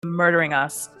murdering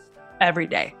us every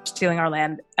day, stealing our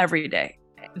land every day.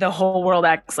 The whole world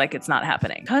acts like it's not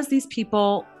happening. Because these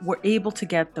people were able to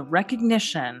get the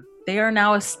recognition, they are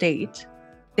now a state.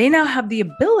 They now have the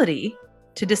ability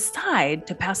to decide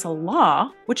to pass a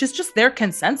law, which is just their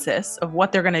consensus of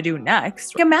what they're going to do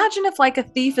next. Imagine if like a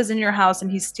thief is in your house and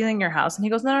he's stealing your house and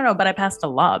he goes, no, but I passed a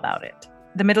law about it.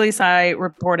 The Middle East Eye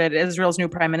reported Israel's new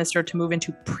prime minister to move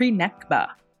into pre-Nakba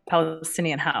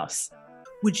Palestinian house.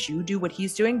 Would you do what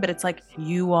he's doing? But it's like,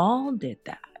 you all did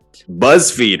that.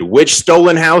 BuzzFeed, which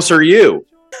stolen house are you?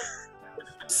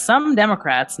 Some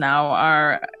Democrats now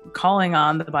are calling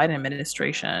on the Biden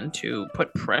administration to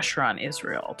put pressure on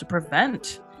Israel to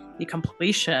prevent the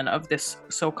completion of this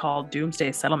so-called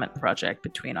doomsday settlement project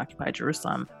between occupied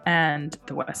Jerusalem and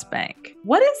the West Bank.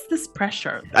 What is this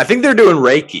pressure? I think they're doing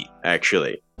Reiki,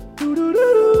 actually.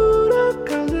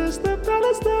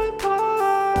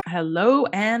 Hello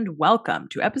and welcome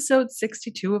to episode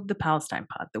 62 of the Palestine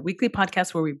Pod, the weekly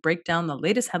podcast where we break down the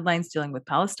latest headlines dealing with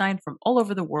Palestine from all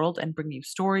over the world and bring you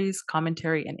stories,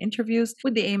 commentary, and interviews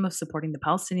with the aim of supporting the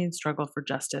Palestinian struggle for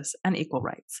justice and equal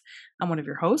rights. I'm one of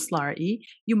your hosts, Lara E.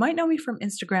 You might know me from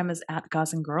Instagram as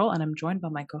 @GazanGirl, and I'm joined by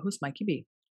my co-host, Mikey B.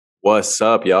 What's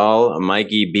up, y'all?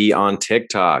 Mikey B on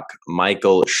TikTok,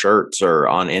 Michael Schertzer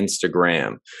on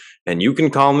Instagram. And you can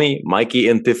call me Mikey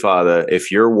Intifada if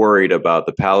you're worried about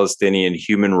the Palestinian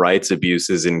human rights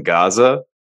abuses in Gaza,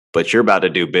 but you're about to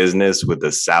do business with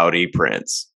the Saudi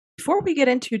prince. Before we get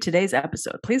into today's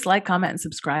episode, please like, comment, and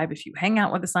subscribe if you hang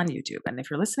out with us on YouTube. And if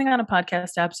you're listening on a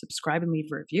podcast app, subscribe and leave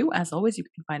a review. As always, you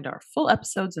can find our full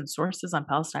episodes and sources on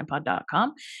PalestinePod.com.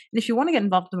 And if you want to get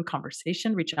involved in the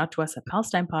conversation, reach out to us at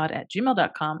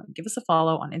PalestinePod@gmail.com and give us a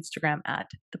follow on Instagram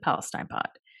 @ThePalestinePod.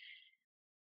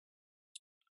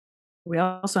 We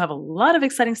also have a lot of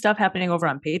exciting stuff happening over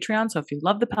on Patreon. So if you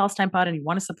love the Palestine Pod and you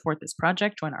want to support this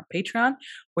project, join our Patreon,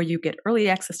 where you get early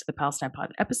access to the Palestine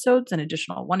Pod episodes and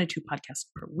additional 1 to 2 podcasts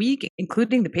per week,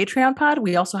 including the Patreon Pod.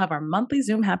 We also have our monthly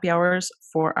Zoom happy hours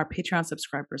for our Patreon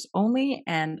subscribers only.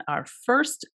 And our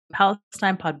first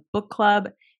Palestine Pod book club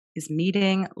is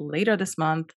meeting later this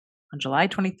month on July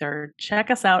 23rd. Check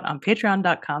us out on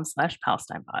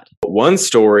patreon.com/PalestinePod. One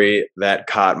story that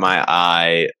caught my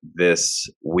eye this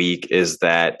week is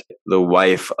that the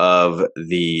wife of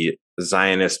the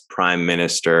Zionist prime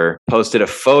minister posted a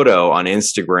photo on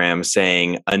Instagram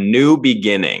saying a new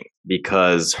beginning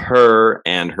because her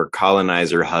and her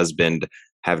colonizer husband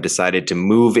have decided to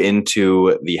move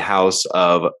into the house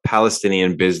of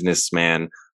Palestinian businessman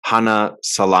Hana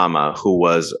Salama, who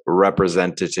was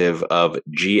representative of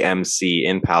GMC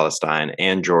in Palestine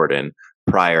and Jordan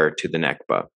prior to the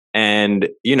Nakba. And,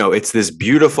 you know, it's this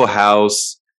beautiful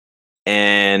house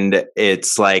and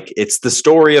it's the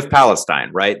story of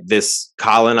Palestine, right? This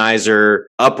colonizer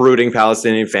uprooting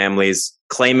Palestinian families,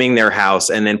 claiming their house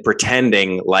and then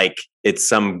pretending like it's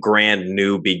some grand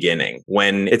new beginning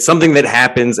when it's something that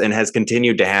happens and has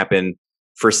continued to happen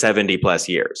for 70 plus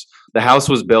years. The house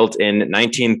was built in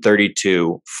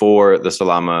 1932 for the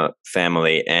Salama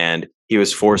family, and he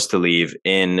was forced to leave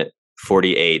in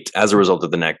 48 as a result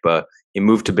of the Nakba. He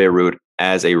moved to Beirut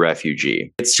as a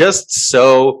refugee. It's just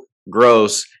so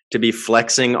gross to be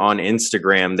flexing on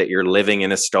Instagram that you're living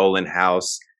in a stolen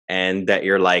house and that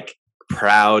you're like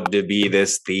proud to be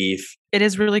this thief. It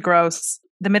is really gross.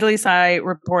 The Middle East Eye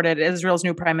reported Israel's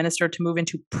new prime minister to move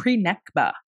into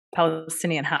pre-Nakba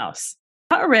Palestinian house.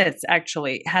 Haaretz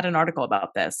actually had an article about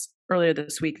this earlier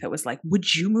this week that was like,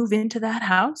 would you move into that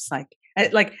house? Like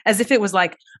as if it was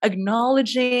like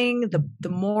acknowledging the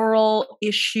moral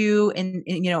issue in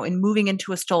moving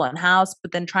into a stolen house,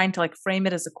 but then trying to like frame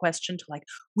it as a question to like,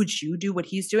 would you do what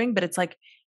he's doing? But it's like,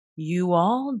 you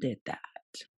all did that.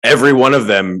 Every one of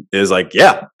them is like,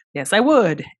 yeah. Yes, I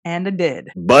would. And I did.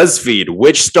 BuzzFeed,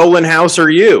 which stolen house are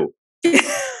you?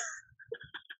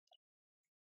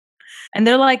 And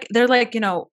they're like,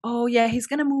 oh yeah, he's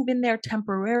going to move in there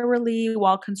temporarily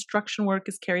while construction work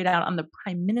is carried out on the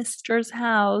prime minister's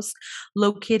house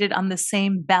located on the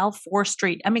same Balfour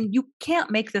Street. I mean, you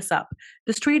can't make this up.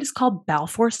 The street is called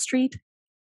Balfour Street.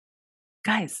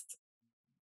 Guys,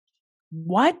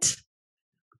 what?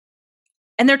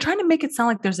 And they're trying to make it sound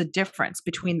like there's a difference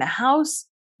between the house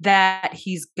that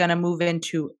he's going to move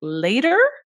into later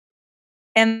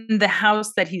and the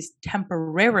house that he's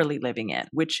temporarily living in,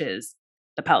 which is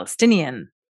the Palestinian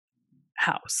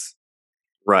house.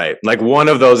 Right. Like one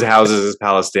of those houses is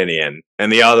Palestinian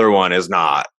and the other one is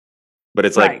not. But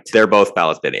it's like they're both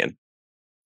Palestinian.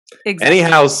 Exactly. Any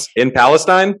house in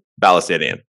Palestine,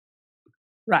 Palestinian.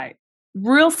 Right.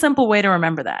 Real simple way to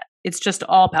remember that. It's just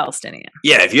all Palestinian.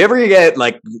 Yeah, if you ever get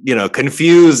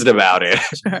confused about it,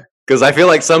 because I feel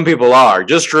like some people are,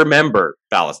 just remember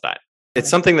Palestine. It's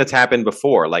something that's happened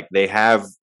before. Like they have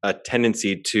a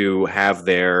tendency to have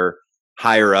their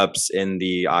higher ups in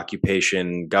the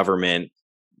occupation government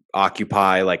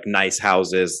occupy like nice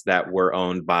houses that were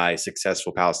owned by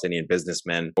successful Palestinian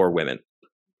businessmen or women.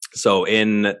 So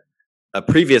in a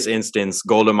previous instance,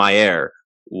 Golda Meir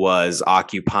was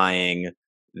occupying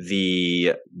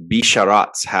the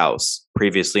Bisharat's house,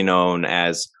 previously known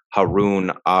as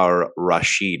Harun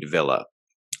al-Rashid Villa.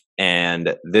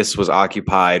 And this was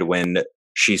occupied when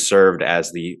she served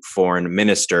as the foreign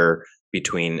minister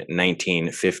between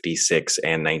 1956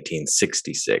 and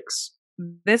 1966.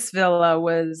 This villa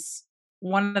was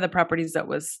one of the properties that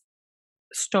was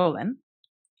stolen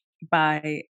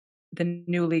by the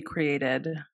newly created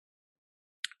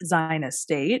Zionist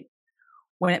state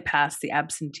when it passed the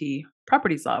absentee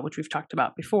properties law, which we've talked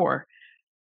about before.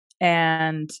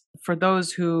 And for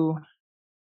those who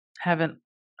haven't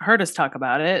heard us talk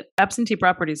about it, absentee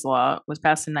properties law was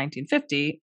passed in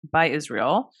 1950 by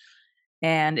Israel,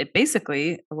 and it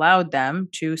basically allowed them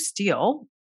to steal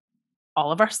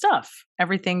all of our stuff,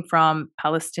 everything from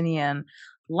Palestinian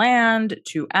land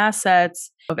to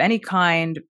assets of any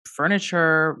kind,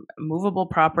 furniture, movable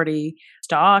property,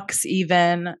 stocks,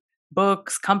 even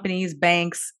books, companies,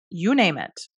 banks, you name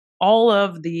it. All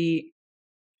of the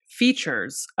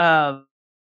features of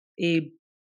a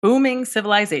booming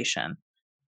civilization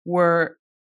were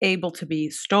able to be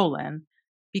stolen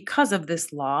because of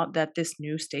this law that this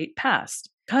new state passed.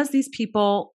 Because these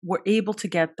people were able to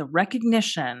get the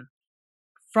recognition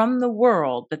from the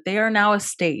world that they are now a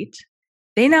state,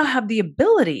 they now have the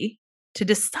ability to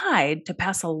decide to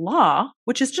pass a law,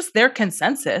 which is just their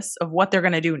consensus of what they're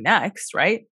going to do next,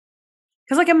 right?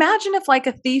 Because like imagine if like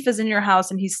a thief is in your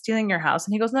house and he's stealing your house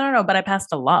and he goes, no, but I passed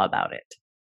a law about it.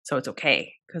 So it's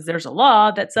okay because there's a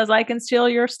law that says I can steal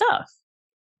your stuff.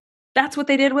 That's what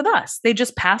they did with us. They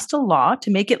just passed a law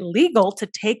to make it legal to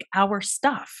take our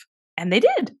stuff. And they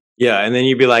did. Yeah. And then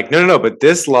you'd be like, no, but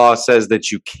this law says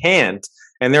that you can't.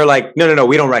 And they're like, no,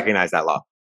 we don't recognize that law.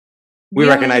 We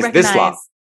recognize this law.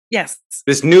 Yes.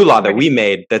 This new law that we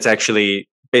made that's actually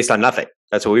based on nothing.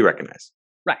 That's what we recognize.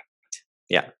 Right.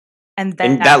 Yeah. And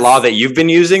that law that you've been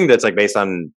using that's like based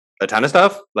on a ton of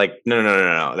stuff, like,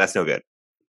 no. That's no good.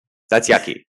 That's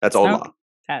yucky. That's old law.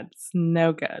 That's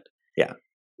no good. Yeah.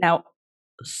 Now,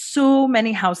 so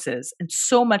many houses and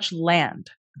so much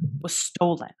land was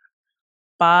stolen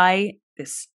by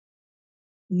this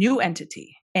new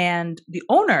entity. And the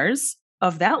owners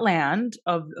of that land,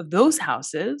 of those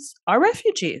houses, are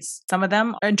refugees. Some of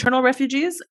them are internal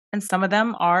refugees, and some of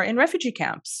them are in refugee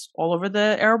camps all over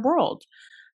the Arab world.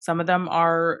 Some of them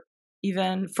are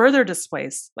even further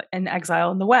displaced in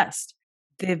exile in the West.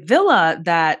 The villa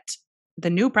that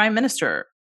the new prime minister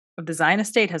of the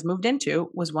Zionist state has moved into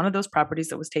was one of those properties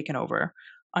that was taken over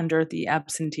under the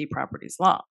absentee properties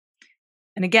law.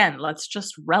 And again, let's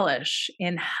just relish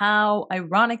in how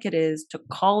ironic it is to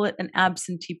call it an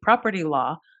absentee property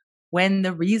law when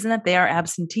the reason that they are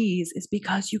absentees is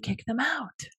because you kick them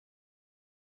out.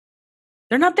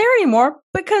 They're not there anymore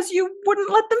because you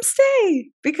wouldn't let them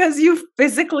stay, because you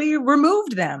physically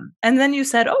removed them. And then you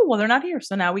said, oh, well, they're not here,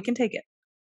 so now we can take it.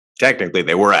 Technically,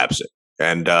 they were absent.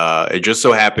 And it just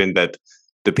so happened that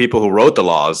the people who wrote the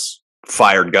laws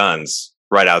fired guns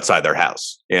right outside their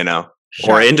house,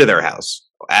 Sure. or into their house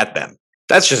at them.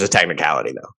 That's just a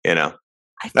technicality, though,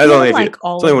 I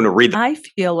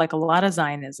feel like a lot of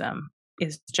Zionism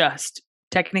is just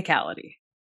technicality.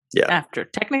 Yeah. After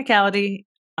technicality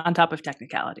on top of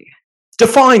technicality.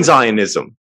 Define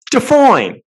Zionism.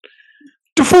 Define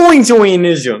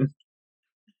Zionism.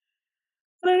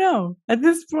 I don't know. At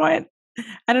this point,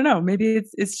 I don't know. Maybe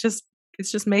it's just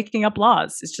making up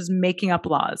laws. It's just making up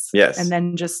laws. Yes. And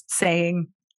then just saying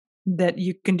that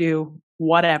you can do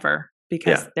whatever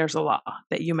because there's a law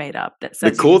that you made up that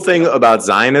says. The cool thing about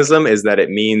Zionism is that it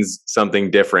means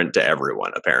something different to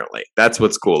everyone, apparently. That's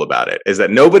what's cool about it, is that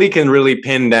nobody can really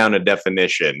pin down a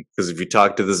definition. Because if you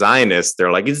talk to the Zionists,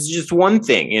 they're like, it's just one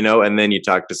thing, and then you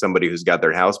talk to somebody who's got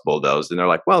their house bulldozed and they're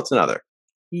like, well, it's another.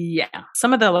 Yeah.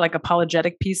 Some of the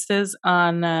apologetic pieces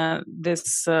on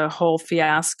this whole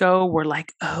fiasco were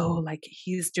like, oh,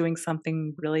 he's doing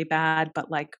something really bad. But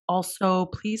also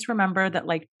please remember that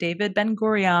David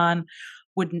Ben-Gurion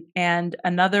and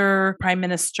another prime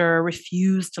minister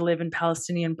refused to live in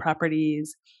Palestinian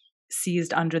properties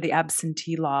seized under the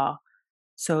absentee law.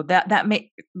 So that may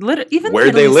even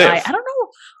where they live. I don't know.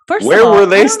 First Where of all, were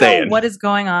they I don't staying? know what is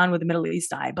going on with the Middle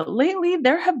East Eye, but lately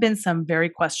there have been some very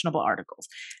questionable articles.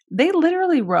 They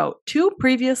literally wrote 2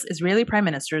 previous Israeli prime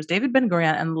ministers, David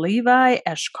Ben-Gurion and Levi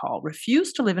Eshkol,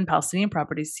 refused to live in Palestinian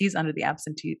properties seized under the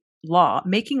absentee law,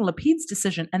 making Lapid's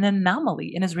decision an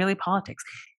anomaly in Israeli politics.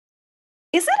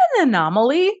 Is it an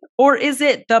anomaly, or is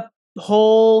it the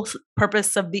whole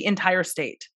purpose of the entire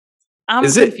state? I'm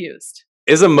confused.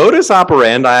 Is a modus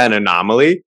operandi an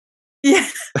anomaly? Yeah.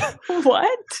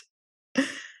 What?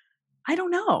 I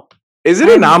don't know. Is it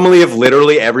an anomaly if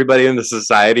literally everybody in the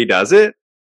society does it?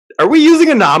 Are we using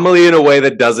anomaly in a way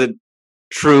that doesn't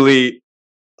truly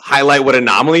highlight what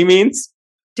anomaly means?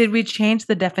 Did we change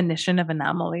the definition of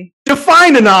anomaly?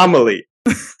 Define anomaly.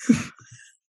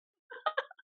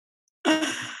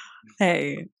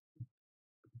 Hey.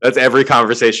 That's every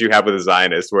conversation you have with a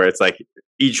Zionist where it's like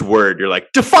each word, you're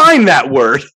like, define that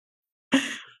word.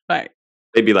 Right.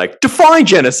 They'd be like, define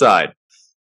genocide.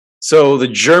 So the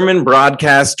German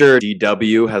broadcaster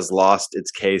DW has lost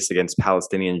its case against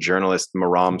Palestinian journalist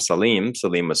Maram Salim.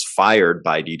 Salim was fired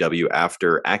by DW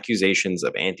after accusations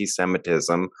of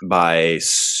anti-Semitism by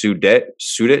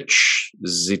Sudich.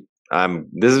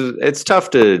 It's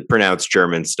tough to pronounce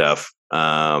German stuff,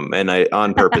 and I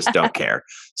on purpose don't care.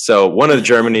 So one of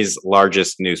Germany's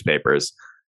largest newspapers.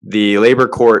 The labor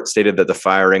court stated that the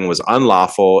firing was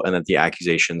unlawful and that the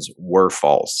accusations were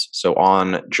false. So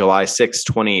on July 6,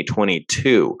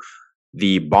 2022,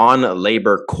 the Bonn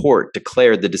Labor Court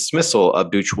declared the dismissal of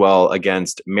Duchwell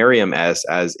against Miriam S.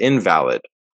 as invalid.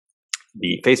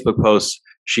 The Facebook posts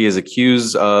she is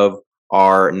accused of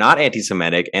are not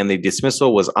anti-Semitic and the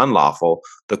dismissal was unlawful,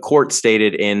 the court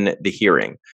stated in the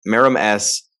hearing. Miriam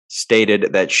S.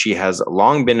 stated that she has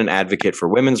long been an advocate for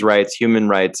women's rights, human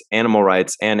rights, animal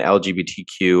rights, and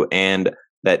LGBTQ, and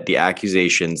that the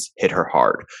accusations hit her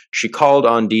hard. She called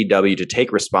on DW to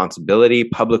take responsibility,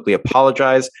 publicly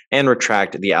apologize, and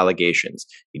retract the allegations.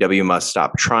 DW must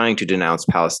stop trying to denounce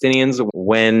Palestinians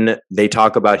when they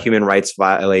talk about human rights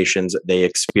violations they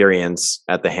experience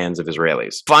at the hands of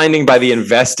Israelis. Finding by the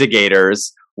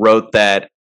investigators wrote that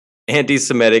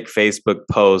anti-Semitic Facebook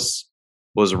posts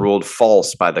was ruled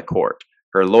false by the court.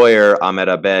 Her lawyer, Ahmed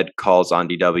Abed, calls on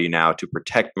DW now to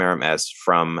protect Miriam S.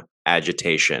 from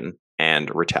agitation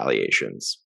and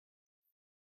retaliations.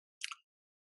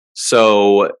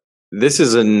 So this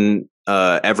is an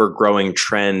ever-growing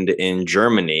trend in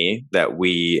Germany that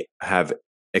we have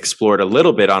explored a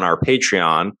little bit on our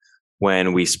Patreon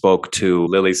when we spoke to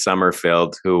Lily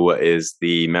Sommerfeld, who is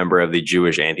the member of the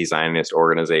Jewish anti-Zionist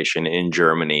organization in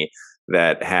Germany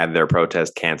that had their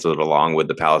protest canceled along with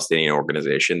the Palestinian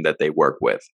organization that they work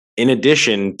with. In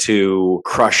addition to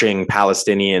crushing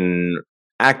Palestinian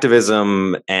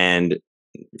activism and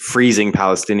freezing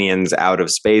Palestinians out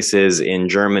of spaces in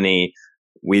Germany,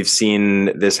 we've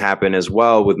seen this happen as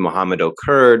well with Mohammed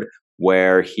El-Kurd,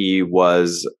 where he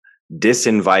was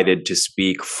disinvited to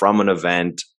speak from an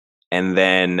event, and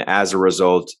then as a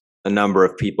result, a number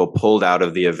of people pulled out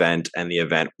of the event, and the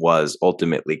event was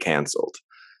ultimately canceled.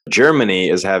 Germany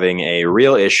is having a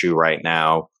real issue right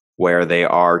now where they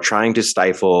are trying to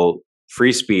stifle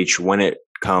free speech when it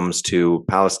comes to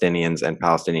Palestinians and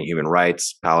Palestinian human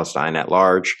rights, Palestine at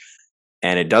large.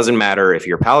 And it doesn't matter if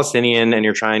you're Palestinian and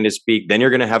you're trying to speak, then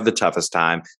you're going to have the toughest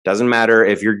time. Doesn't matter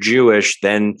if you're Jewish,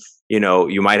 then,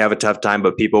 you might have a tough time,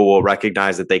 but people will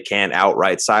recognize that they can't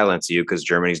outright silence you because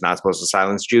Germany's not supposed to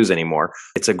silence Jews anymore.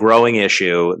 It's a growing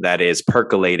issue that is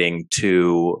percolating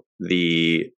to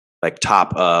the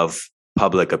top of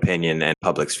public opinion and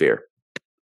public sphere.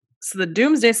 So the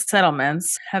doomsday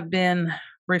settlements have been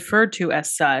referred to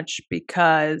as such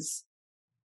because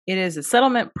it is a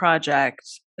settlement project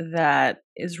that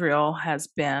Israel has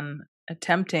been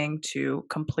attempting to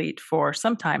complete for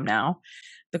some time now,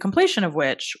 the completion of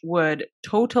which would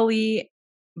totally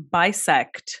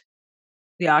bisect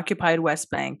the occupied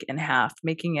West Bank in half,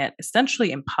 making it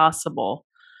essentially impossible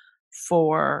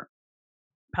for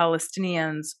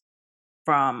Palestinians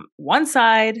from one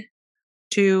side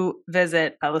to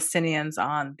visit Palestinians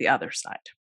on the other side.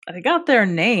 They got their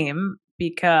name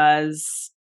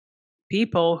because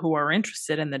people who are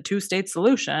interested in the two-state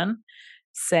solution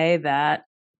say that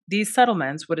these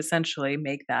settlements would essentially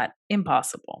make that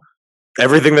impossible.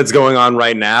 Everything that's going on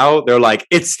right now, they're like,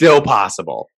 it's still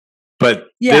possible. But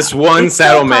this one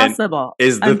settlement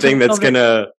is the thing that's going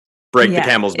to break the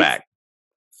camel's back.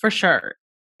 For sure.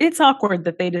 It's awkward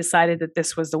that they decided that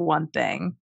this was the one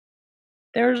thing.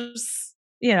 There's,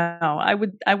 I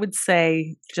would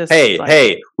say just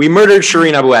hey, we murdered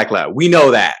Shireen Abu Akleh. We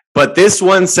know that. But this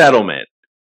one settlement.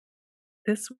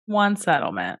 It's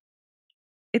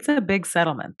a big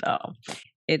settlement, though.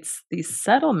 It's the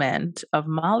settlement of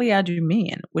Mali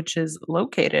Adumim, which is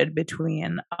located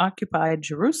between occupied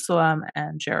Jerusalem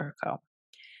and Jericho.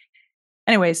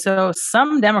 Anyway, so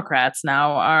some Democrats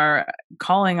now are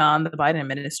calling on the Biden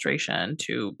administration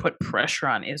to put pressure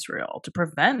on Israel to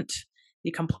prevent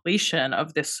the completion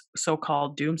of this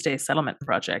so-called doomsday settlement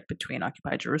project between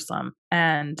occupied Jerusalem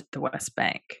and the West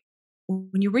Bank.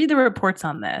 When you read the reports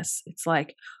on this, it's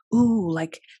like, ooh,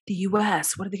 like the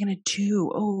US, what are they going to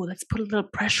do? Oh, let's put a little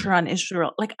pressure on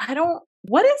Israel. Like,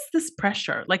 what is this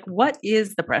pressure? Like, what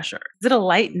is the pressure? Is it a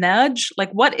light nudge?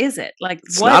 Like, what is it? Like,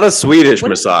 it's not a Swedish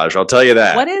massage, I'll tell you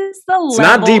that. What is the It's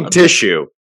not deep tissue.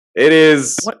 It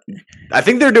is, I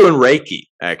think they're doing Reiki,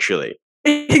 actually.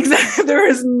 Exactly. There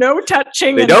is no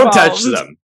touching. They don't touch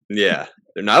them. Yeah.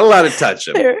 They're not allowed to touch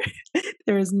them.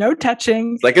 There is no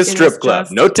touching. It's like a strip club.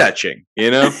 No touching, you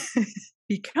know?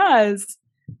 Because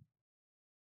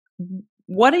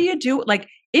what do you do? Like,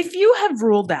 if you have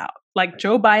ruled out, like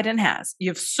Joe Biden has,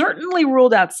 you've certainly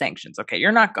ruled out sanctions. Okay,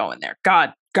 you're not going there.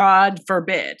 God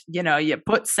forbid. You know, you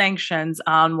put sanctions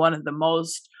on one of the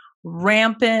most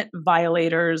rampant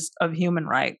violators of human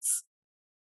rights.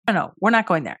 No, we're not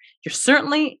going there. You're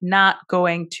certainly not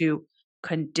going to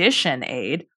condition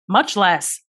aid, much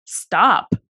less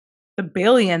stop the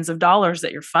billions of dollars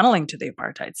that you're funneling to the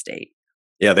apartheid state.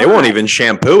 Yeah, they won't even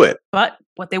shampoo it. But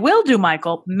what they will do,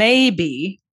 Michael,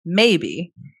 maybe,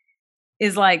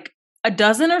 is like a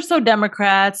dozen or so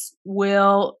Democrats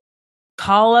will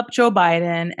call up Joe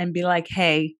Biden and be like,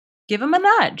 hey, give him a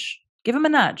nudge. Give him a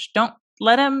nudge. Don't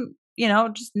let him,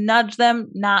 just nudge them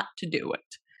not to do it.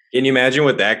 Can you imagine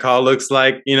what that call looks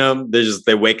like?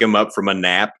 They wake him up from a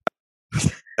nap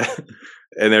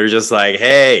and they're just like,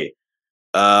 hey,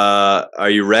 are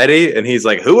you ready? And he's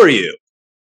like, who are you?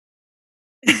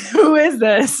 Who is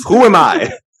this? Who am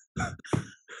I?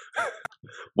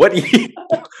 What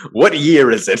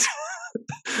year is it?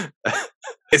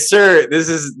 Hey, sir, this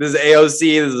is AOC,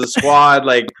 this is a squad.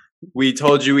 Like, we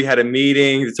told you we had a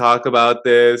meeting to talk about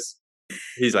this.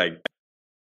 He's like,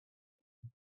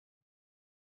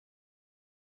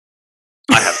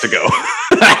 I have to go.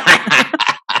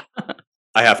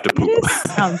 I have to poop. It is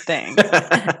something.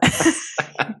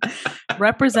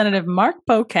 Representative Mark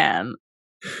Pocan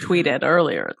tweeted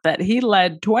earlier that he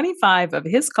led 25 of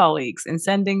his colleagues in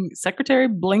sending Secretary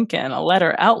Blinken a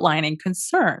letter outlining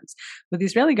concerns with the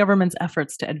Israeli government's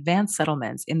efforts to advance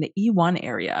settlements in the E1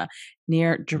 area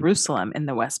near Jerusalem in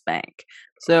the West Bank.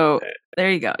 So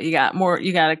there you go. You got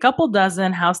a couple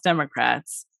dozen House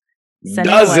Democrats.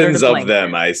 Dozens of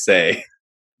them, I say.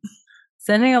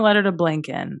 Sending a letter to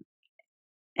Blinken.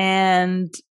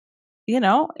 And in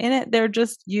it, they're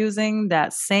just using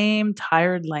that same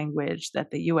tired language that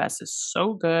the U.S. is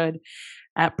so good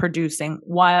at producing,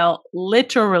 while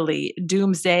literally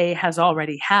doomsday has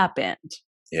already happened.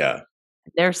 Yeah.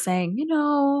 They're saying,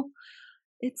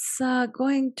 it's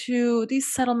going to,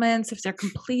 these settlements, if they're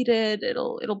completed,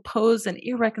 it'll pose an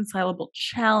irreconcilable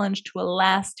challenge to a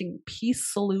lasting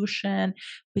peace solution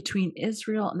between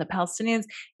Israel and the Palestinians.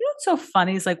 What's so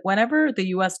funny is, like, whenever the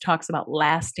U.S. talks about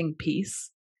lasting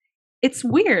peace, it's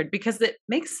weird because it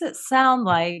makes it sound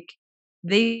like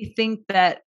they think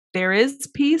that there is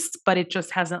peace, but it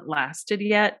just hasn't lasted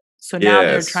yet. So now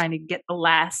they're trying to get the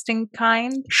lasting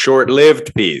kind.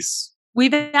 Short-lived peace.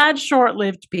 We've had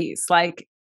short-lived peace, like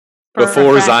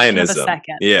before Zionism.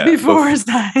 Yeah. Before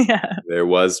Zionism. There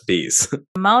was peace.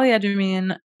 Mali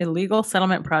Adumim illegal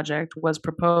settlement project was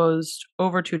proposed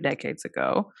over 2 decades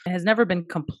ago. It has never been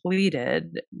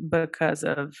completed because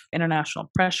of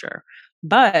international pressure.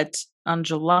 But on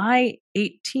July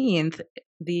 18th,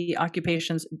 the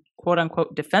occupation's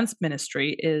quote-unquote defense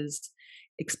ministry is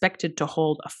expected to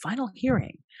hold a final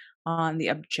hearing on the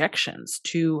objections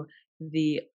to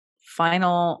the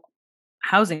final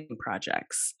housing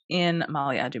projects in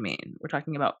Mali Adumim. We're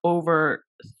talking about over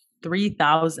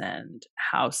 3,000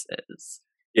 houses.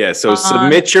 Yeah, so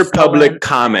submit your public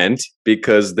comment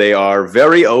because they are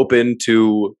very open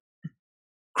to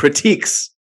critiques.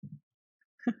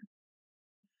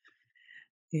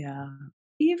 Yeah.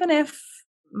 Even if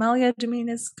Mali Adumim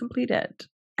is completed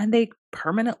and they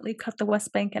permanently cut the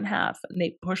West Bank in half and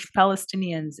they push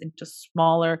Palestinians into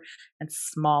smaller and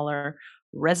smaller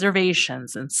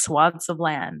reservations and swaths of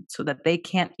land so that they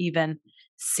can't even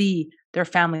see their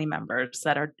family members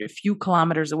that are a few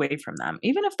kilometers away from them.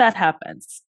 Even if that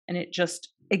happens and it just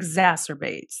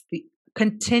exacerbates the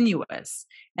continuous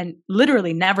and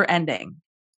literally never ending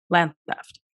land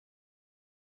theft,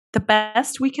 the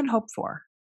best we can hope for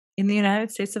in the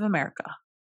United States of America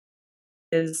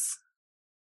is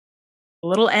a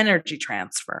little energy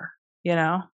transfer,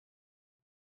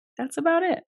 That's about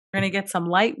it. going to get some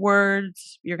light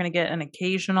words. You're going to get an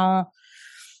occasional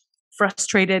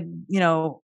frustrated,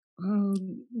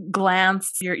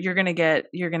 glance. You're going to get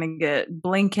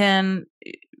Blinken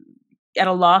at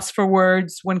a loss for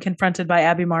words when confronted by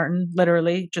Abby Martin,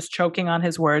 literally just choking on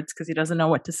his words because he doesn't know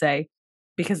what to say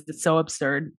because it's so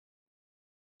absurd.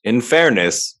 In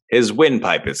fairness, his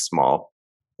windpipe is small.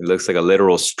 It looks like a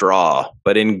literal straw.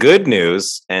 But in good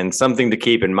news, and something to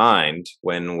keep in mind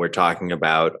when we're talking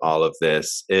about all of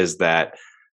this, is that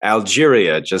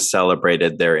Algeria just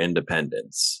celebrated their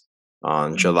independence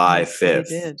on July 5th.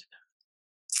 They did.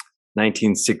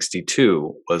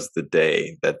 1962 was the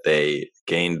day that they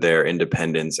gained their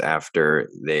independence after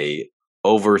they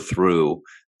overthrew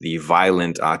the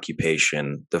violent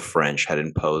occupation the French had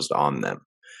imposed on them.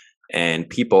 And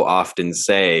people often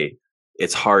say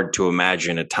it's hard to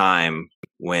imagine a time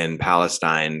when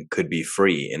Palestine could be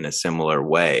free in a similar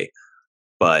way.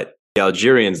 But the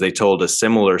Algerians, they told a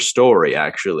similar story,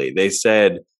 actually. They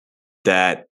said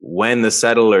that when the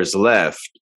settlers left,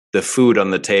 the food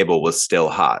on the table was still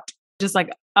hot. Just like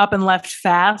up and left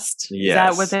fast? Yes. Is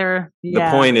that what they're... The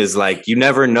point is, like, you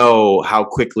never know how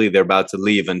quickly they're about to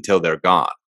leave until they're gone.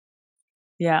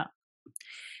 Yeah.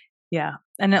 Yeah.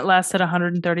 And it lasted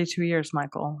 132 years,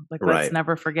 Michael. Like, let's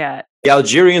never forget. The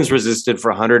Algerians resisted for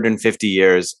 150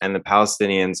 years, and the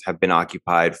Palestinians have been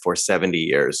occupied for 70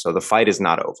 years. So the fight is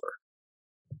not over.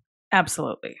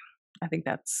 Absolutely. I think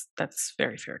that's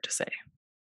very fair to say.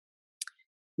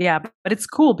 Yeah, but it's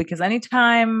cool because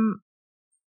anytime,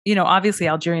 obviously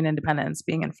Algerian independence,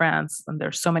 being in France, and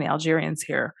there's so many Algerians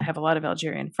here. I have a lot of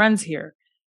Algerian friends here.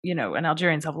 And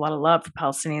Algerians have a lot of love for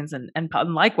Palestinians, and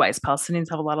likewise, Palestinians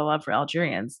have a lot of love for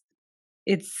Algerians.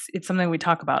 It's something we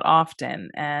talk about often,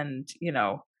 and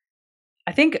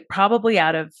I think probably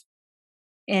out of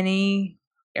any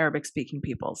Arabic-speaking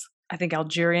peoples, I think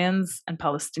Algerians and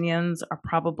Palestinians are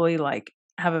probably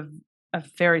have a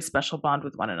very special bond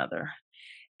with one another,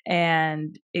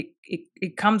 and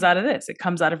it comes out of this. It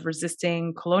comes out of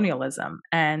resisting colonialism,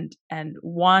 and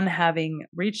one having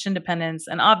reached independence,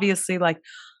 and obviously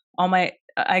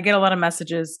I get a lot of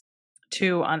messages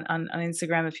too on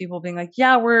Instagram of people being like,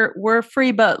 yeah, we're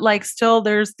free, but still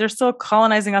they're still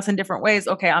colonizing us in different ways.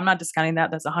 Okay, I'm not discounting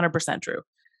that. That's 100% true.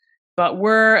 But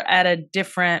we're at a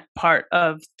different part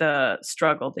of the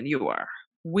struggle than you are.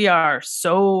 We are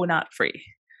so not free.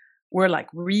 We're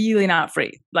really not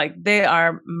free. They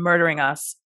are murdering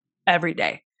us every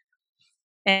day.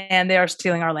 And they are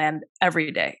stealing our land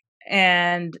every day.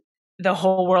 And the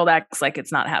whole world acts like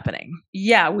it's not happening.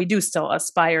 Yeah, we do still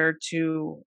aspire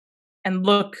to and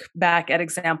look back at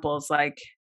examples like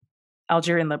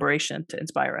Algerian liberation to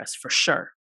inspire us, for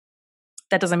sure.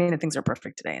 That doesn't mean that things are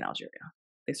perfect today in Algeria.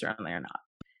 They certainly are not.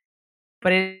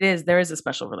 But there is a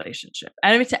special relationship.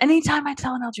 And anytime I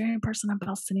tell an Algerian person I'm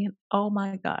Palestinian, oh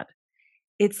my God,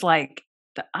 it's like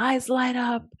the eyes light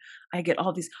up. I get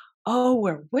all these, oh,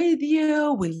 we're with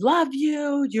you. We love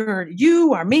you.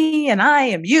 You are me and I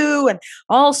am you, and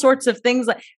all sorts of things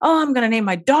like, oh, I'm going to name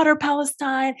my daughter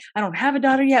Palestine. I don't have a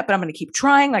daughter yet, but I'm going to keep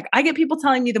trying. I get people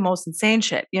telling me the most insane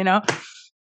shit,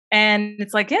 And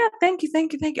it's like, yeah, thank you.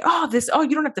 Oh,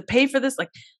 you don't have to pay for this.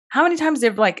 How many times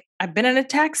they've I've been in a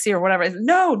taxi or whatever.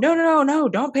 No,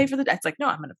 don't pay for the. It's like, no,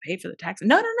 I'm going to pay for the taxi.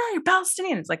 No, you're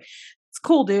Palestinian. It's like, it's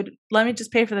cool, dude. Let me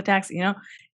just pay for the taxi.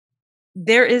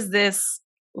 There is this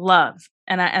love,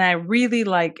 and I really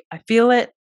I feel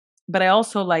it, but I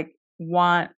also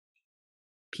want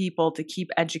people to keep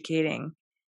educating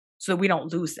so that we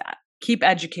don't lose that. Keep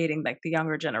educating the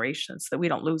younger generations so that we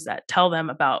don't lose that. Tell them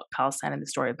about Palestine and the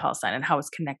story of Palestine and how it's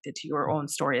connected to your own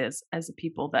story as a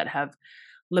people that have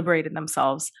liberated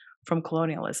themselves from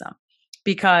colonialism.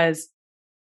 Because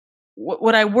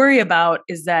what I worry about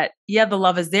is that, yeah, the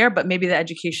love is there, but maybe the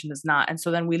education is not. And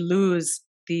so then we lose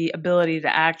the ability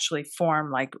to actually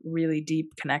form really deep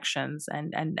connections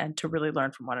and to really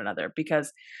learn from one another.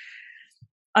 Because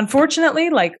unfortunately,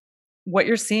 what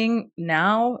you're seeing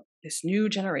now, this new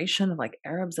generation of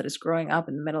Arabs that is growing up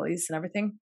in the Middle East and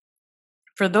everything,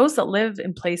 for those that live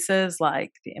in places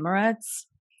like the Emirates,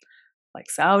 like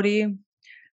Saudi,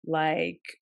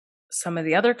 some of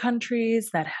the other countries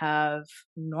that have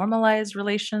normalized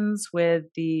relations with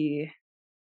the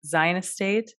Zionist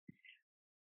state,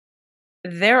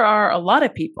 there are a lot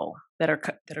of people that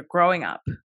are growing up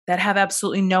that have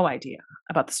absolutely no idea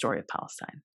about the story of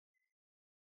Palestine.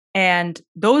 And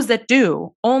those that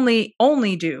do only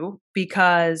do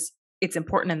because it's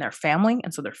important in their family,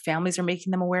 and so their families are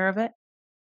making them aware of it.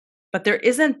 But there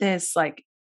isn't this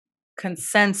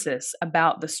consensus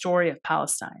about the story of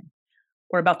Palestine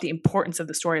or about the importance of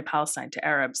the story of Palestine to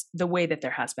Arabs the way that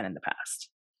there has been in the past.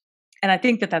 And I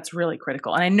think that that's really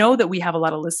critical. And I know that we have a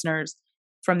lot of listeners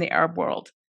from the Arab world.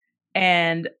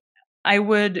 And I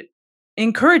would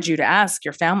encourage you to ask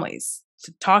your families,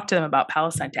 to talk to them about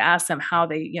Palestine, to ask them how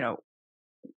they,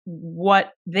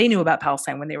 what they knew about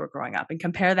Palestine when they were growing up, and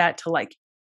compare that to like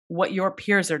what your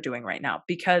peers are doing right now.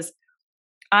 Because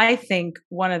I think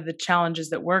one of the challenges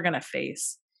that we're going to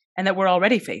face, and that we're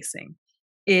already facing,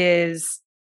 is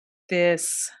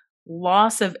this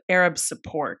loss of Arab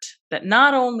support that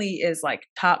not only is like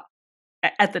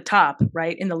at the top,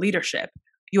 right, in the leadership.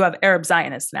 You have Arab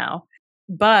Zionists now,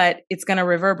 but it's going to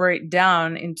reverberate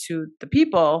down into the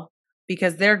people,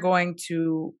 because they're going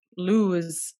to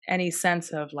lose any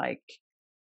sense of like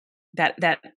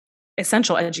that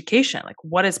essential education. Like,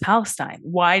 what is Palestine?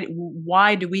 Why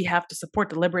do we have to support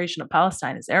the liberation of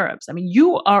Palestine as Arabs? I mean,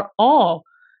 you are all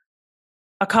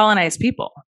a colonized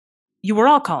people. You were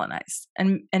all colonized,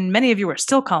 and many of you are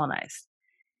still colonized.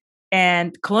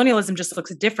 And colonialism just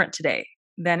looks different today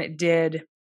than it did,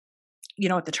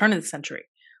 at the turn of the century,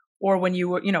 or when you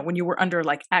were under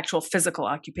like actual physical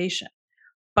occupation.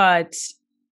 But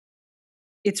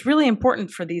it's really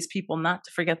important for these people not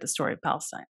to forget the story of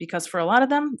Palestine, because for a lot of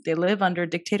them, they live under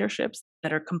dictatorships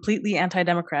that are completely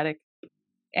anti-democratic.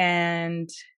 And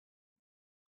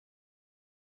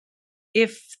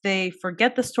if they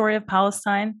forget the story of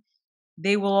Palestine,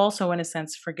 they will also, in a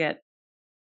sense, forget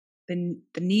the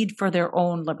need for their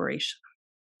own liberation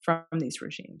from these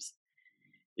regimes.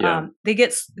 Yeah. They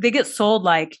get sold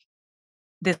like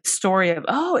this story of,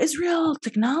 oh, Israel,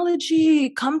 technology,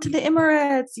 come to the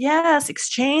Emirates, yes,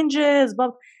 exchanges.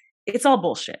 But it's all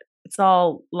bullshit. It's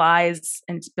all lies,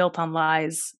 and it's built on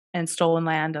lies and stolen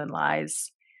land and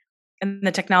lies. And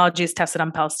the technology is tested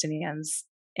on Palestinians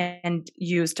and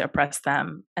used to oppress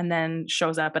them, and then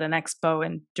shows up at an expo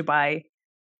in Dubai.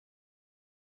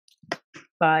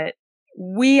 But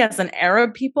we as an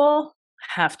Arab people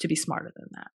have to be smarter than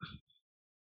that.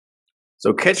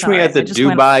 So catch me at the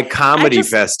Dubai Comedy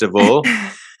Festival.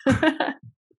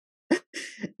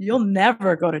 You'll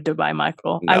never go to Dubai,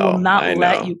 Michael. No, I will not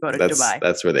let you go to Dubai.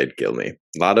 That's where they'd kill me.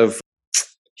 A lot of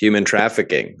human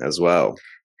trafficking as well.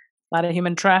 A lot of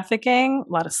human trafficking,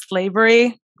 a lot of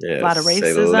slavery, yes, a lot of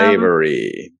racism.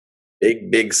 Slavery.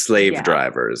 Big slave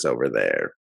drivers over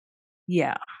there.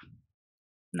 Yeah.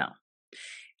 No.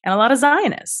 And a lot of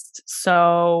Zionists.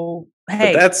 So,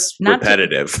 hey. But that's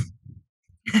repetitive.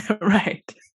 Right.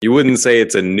 You wouldn't say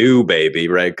it's a new baby,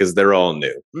 right? Because they're all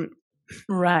new.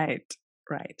 Right.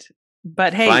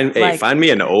 But hey, find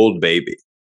me an old baby.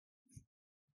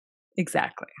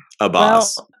 Exactly. A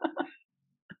boss.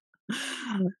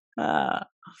 Well,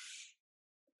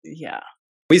 yeah.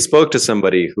 We spoke to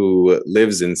somebody who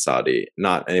lives in Saudi,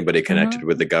 not anybody connected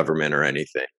with the government or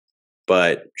anything,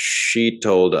 but she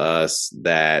told us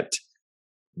that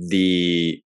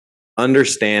the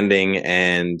understanding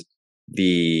and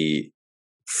the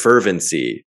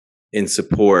fervency in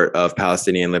support of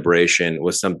Palestinian liberation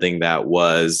was something that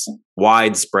was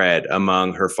widespread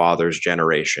among her father's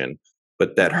generation,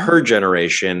 but that her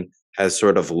generation has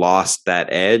sort of lost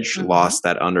that edge, lost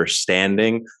that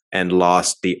understanding, and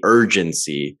lost the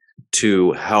urgency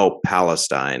to help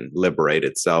Palestine liberate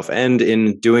itself, and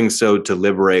in doing so, to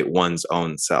liberate one's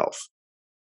own self.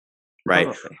 Right?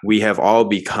 Totally. We have all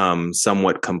become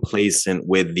somewhat complacent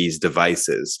with these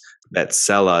devices that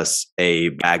sell us a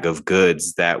bag of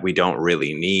goods that we don't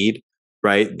really need,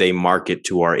 right? They market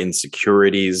to our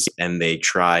insecurities, and they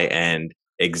try and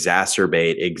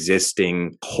exacerbate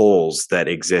existing holes that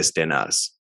exist in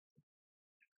us.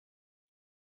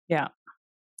 Yeah.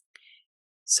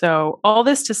 So all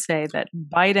this to say that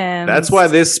Biden... That's why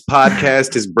this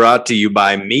podcast is brought to you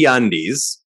by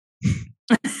MeUndies.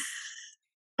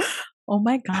 Oh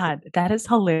my God, that is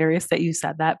hilarious that you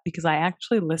said that, because I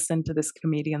actually listen to this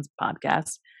comedian's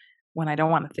podcast when I don't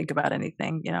want to think about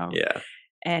anything, Yeah.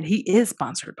 And he is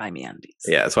sponsored by MeUndies.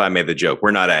 Yeah, that's why I made the joke.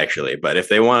 We're not actually, but if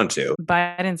they want to.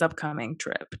 Biden's upcoming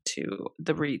trip to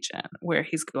the region, where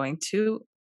he's going to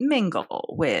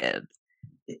mingle with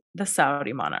the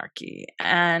Saudi monarchy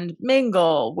and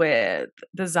mingle with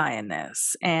the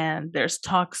Zionists. And there's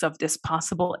talks of this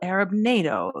possible Arab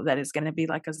NATO that is going to be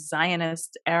like a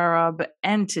Zionist Arab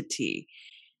entity.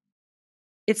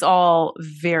 It's all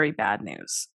very bad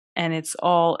news. And it's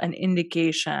all an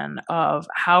indication of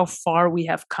how far we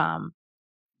have come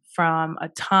from a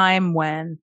time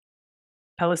when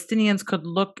Palestinians could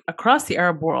look across the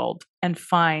Arab world and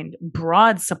find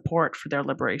broad support for their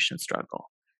liberation struggle.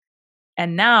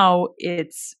 And now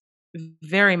it's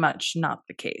very much not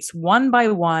the case. One by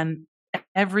one,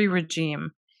 every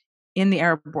regime in the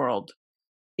Arab world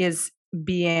is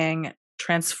being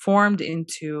transformed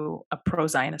into a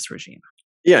pro-Zionist regime.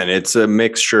 Yeah, and it's a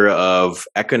mixture of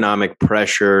economic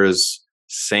pressures,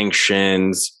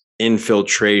 sanctions,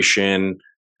 infiltration,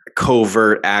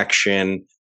 covert action,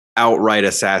 outright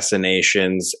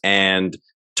assassinations, and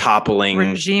toppling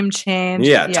regime change.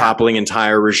 yeah, toppling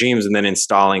entire regimes and then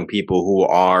installing people who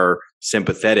are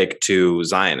sympathetic to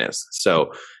Zionists.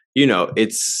 So,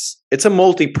 it's a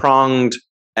multi-pronged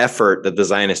effort that the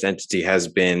Zionist entity has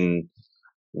been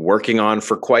working on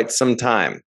for quite some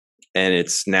time, and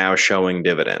it's now showing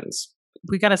dividends.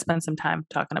 We got to spend some time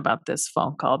talking about this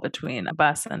phone call between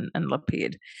Abbas and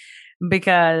Lapid,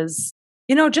 because,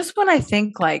 just when I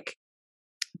think like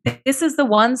this is the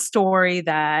one story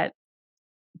that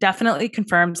definitely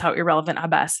confirms how irrelevant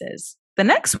Abbas is. The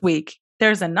next week,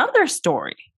 there's another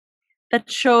story that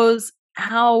shows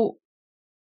how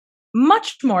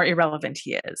much more irrelevant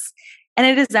he is. And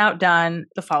it is outdone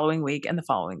the following week and the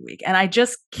following week. And I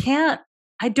just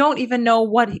I don't even know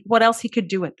what else he could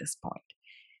do at this point.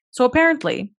 So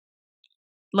apparently,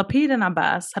 Lapid and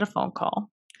Abbas had a phone call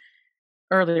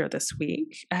earlier this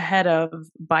week ahead of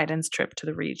Biden's trip to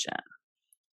the region.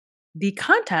 The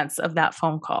contents of that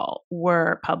phone call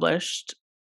were published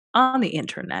on the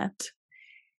internet.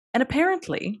 And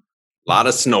apparently, a lot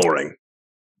of snoring.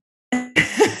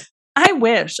 I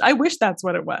wish that's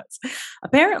what it was.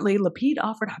 Apparently, Lapid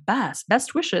offered Abbas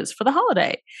best wishes for the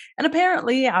holiday. And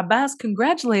apparently, Abbas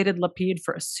congratulated Lapid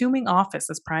for assuming office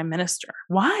as prime minister.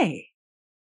 Why?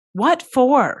 What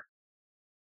for?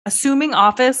 Assuming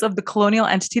office of the colonial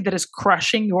entity that is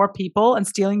crushing your people and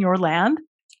stealing your land?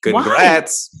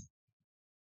 Congrats. Why?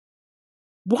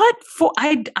 What for?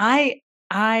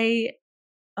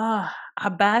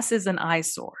 Abbas is an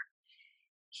eyesore.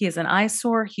 He is an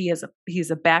eyesore. He's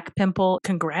a back pimple.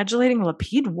 Congratulating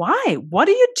Lapid. Why? What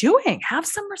are you doing? Have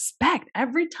some respect.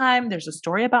 Every time there's a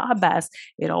story about Abbas,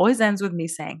 it always ends with me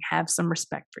saying, have some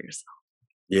respect for yourself.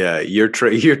 Yeah,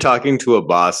 you're talking to a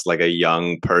boss like a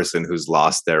young person who's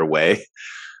lost their way.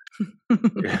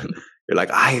 You're like,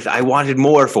 I wanted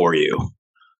more for you.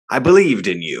 I believed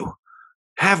in you.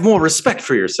 Have more respect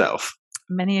for yourself.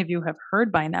 Many of you have heard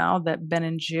by now that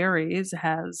Ben & Jerry's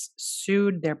has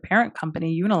sued their parent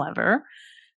company, Unilever,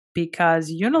 because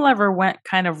Unilever went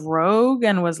kind of rogue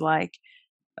and was like,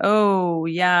 oh,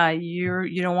 yeah,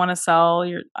 you don't want to sell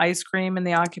your ice cream in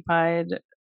the occupied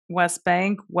West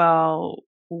Bank? Well,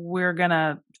 we're going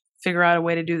to figure out a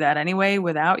way to do that anyway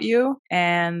without you.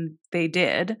 And they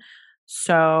did.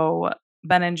 So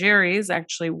Ben & Jerry's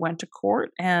actually went to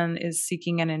court and is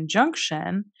seeking an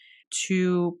injunction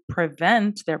to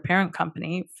prevent their parent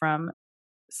company from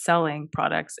selling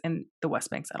products in the West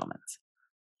Bank settlements.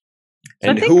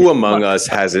 So and who among us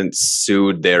hasn't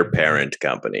sued their parent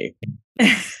company?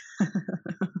 I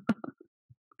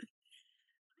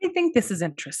think this is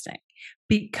interesting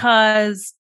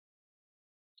because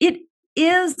it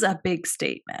is a big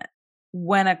statement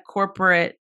when a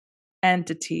corporate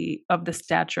entity of the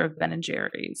stature of Ben &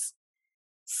 Jerry's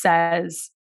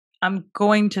says, I'm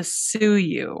going to sue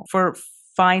you for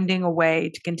finding a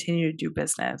way to continue to do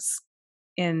business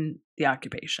in the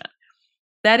occupation.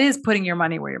 That is putting your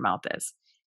money where your mouth is.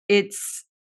 It's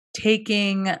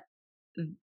taking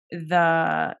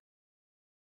the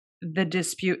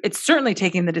dispute. It's certainly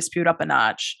taking the dispute up a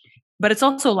notch, but it's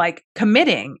also like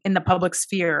committing in the public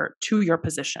sphere to your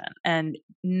position and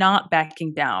not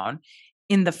backing down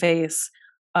in the face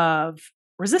of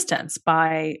resistance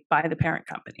by the parent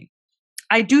company.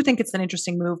 I do think it's an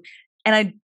interesting move,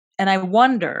 and I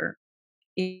wonder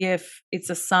if it's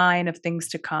a sign of things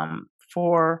to come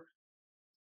for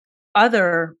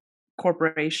other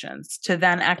corporations to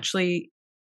then actually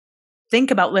think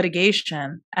about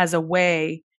litigation as a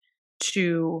way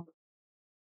to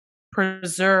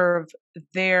preserve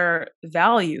their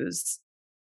values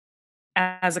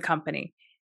as a company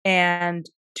and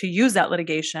to use that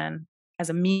litigation as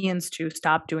a means to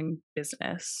stop doing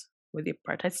business with the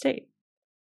apartheid state.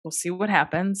 We'll see what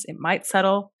happens. It might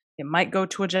settle. It might go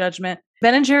to a judgment.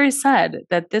 Ben & Jerry's said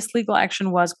that this legal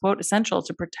action was, quote, essential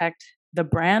to protect the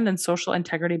brand and social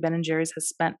integrity Ben & Jerry's has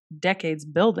spent decades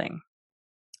building,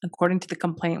 according to the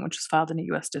complaint, which was filed in a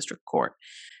U.S. District Court.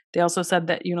 They also said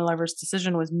that Unilever's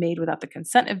decision was made without the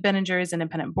consent of Ben & Jerry's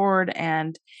independent board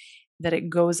and that it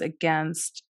goes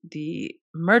against the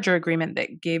merger agreement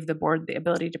that gave the board the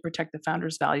ability to protect the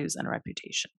founders' values and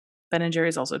reputation. Ben &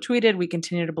 Jerry's also tweeted, we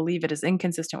continue to believe it is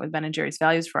inconsistent with Ben & Jerry's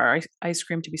values for our ice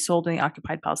cream to be sold in the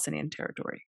occupied Palestinian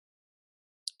territory.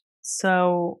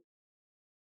 So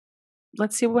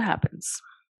let's see what happens.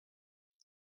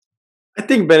 I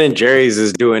think Ben & Jerry's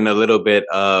is doing a little bit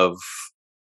of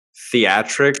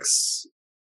theatrics,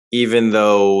 even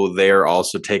though they're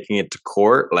also taking it to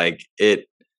court. Like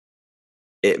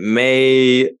it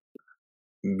may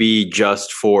be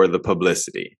just for the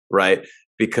publicity, right?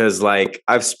 Because like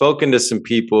I've spoken to some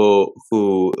people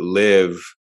who live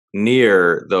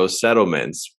near those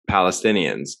settlements,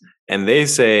 Palestinians, and they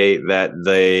say that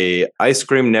the ice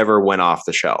cream never went off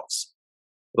the shelves.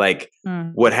 Like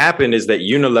what happened is that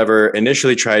Unilever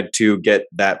initially tried to get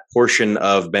that portion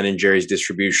of Ben & Jerry's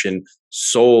distribution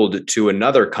sold to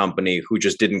another company who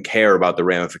just didn't care about the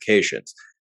ramifications.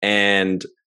 And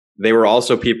they were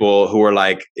also people who were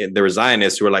like, there were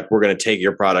Zionists who were like, we're going to take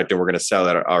your product and we're going to sell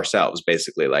it ourselves,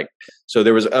 basically. Like, so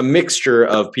there was a mixture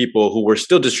of people who were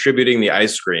still distributing the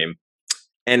ice cream.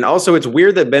 And also it's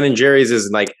weird that Ben & Jerry's is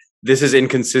like, this is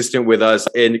inconsistent with us,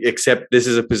 and except this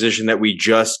is a position that we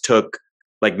just took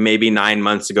like maybe 9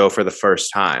 months ago for the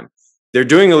first time. They're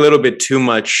doing a little bit too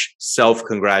much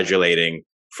self-congratulating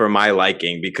for my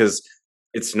liking, because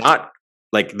it's not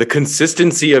like the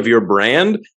consistency of your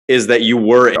brand is that you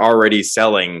were already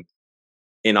selling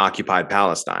in occupied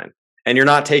Palestine. And you're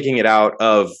not taking it out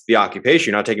of the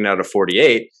occupation. You're not taking it out of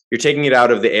 48. You're taking it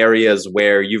out of the areas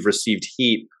where you've received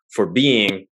heat for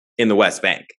being in the West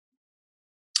Bank.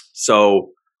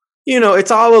 So, you know,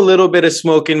 it's all a little bit of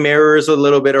smoke and mirrors, a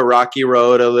little bit of rocky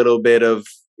road, a little bit of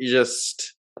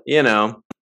just, you know,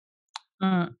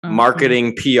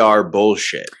 marketing PR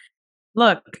bullshit.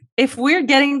 Look, if we're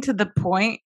getting to the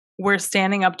point where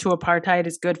standing up to apartheid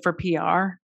is good for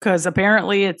PR, because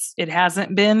apparently it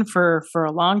hasn't been for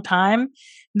a long time,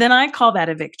 then I call that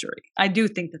a victory. I do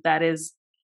think that is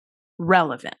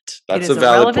relevant. That's it is a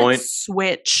valid point.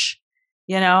 Switch.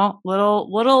 You know, you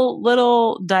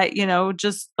know,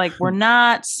 just like we're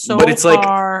not so but it's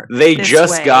far like they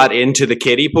just way. Got into the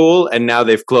kiddie pool and now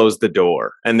they've closed the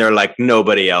door and they're like,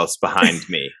 nobody else behind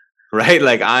me, right?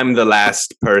 Like I'm the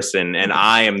last person and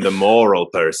I am the moral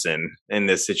person in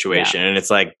this situation. Yeah. And it's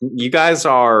like, you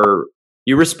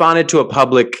responded to a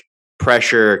public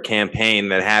pressure campaign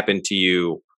that happened to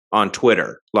you on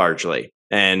Twitter largely.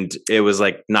 And it was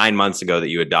like 9 months ago that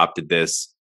you adopted this.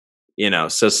 You know,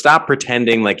 so stop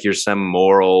pretending like you're some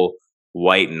moral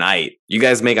white knight. You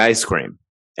guys make ice cream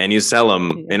and you sell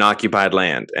them in occupied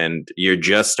land and you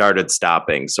just started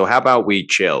stopping. So how about we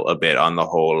chill a bit on the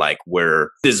whole, like we're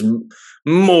this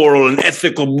moral and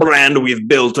ethical brand we've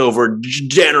built over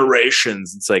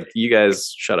generations. It's like, you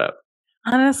guys shut up.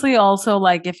 Honestly, also,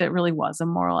 like if it really was a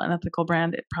moral and ethical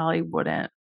brand, it probably wouldn't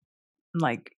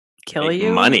like kill make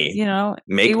you money, you know,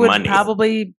 make it would money.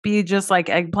 Probably be just like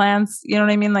eggplants, you know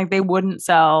what I mean? Like they wouldn't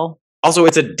sell. Also,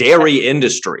 it's a dairy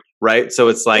industry, right? So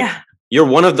it's like you're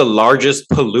one of the largest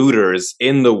polluters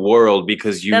in the world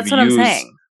because you use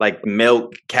like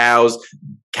milk, cows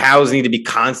need to be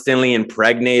constantly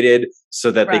impregnated so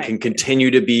that they can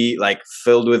continue to be like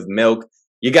filled with milk.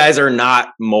 You guys are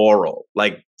not moral.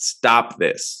 Like, stop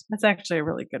this. That's actually a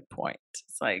really good point.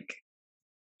 It's like,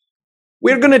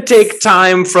 we're going to take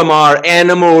time from our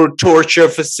animal torture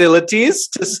facilities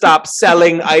to stop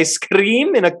selling ice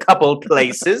cream in a couple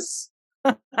places.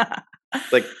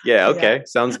 Like, yeah, okay. Yeah.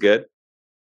 Sounds good.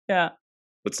 Yeah.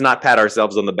 Let's not pat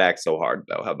ourselves on the back so hard,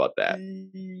 though. How about that?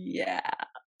 Yeah.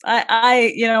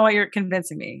 I you know what? You're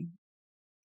convincing me.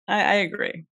 I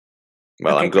agree.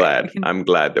 Well, okay, I'm glad. I'm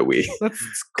glad that we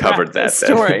covered that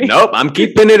story. Nope, I'm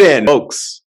keeping it in.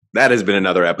 Folks, that has been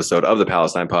another episode of the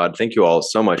Palestine Pod. Thank you all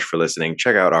so much for listening.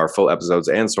 Check out our full episodes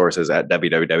and sources at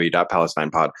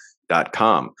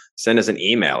www.palestinepod.com. Send us an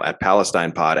email at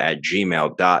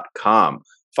palestinepod@gmail.com.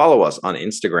 Follow us on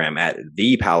Instagram at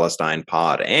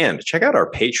 @thepalestinepod and check out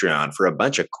our Patreon for a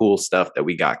bunch of cool stuff that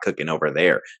we got cooking over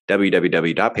there.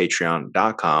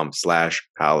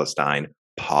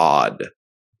 www.patreon.com/PalestinePod.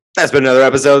 That's been another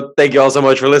episode. Thank you all so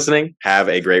much for listening. Have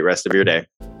a great rest of your day.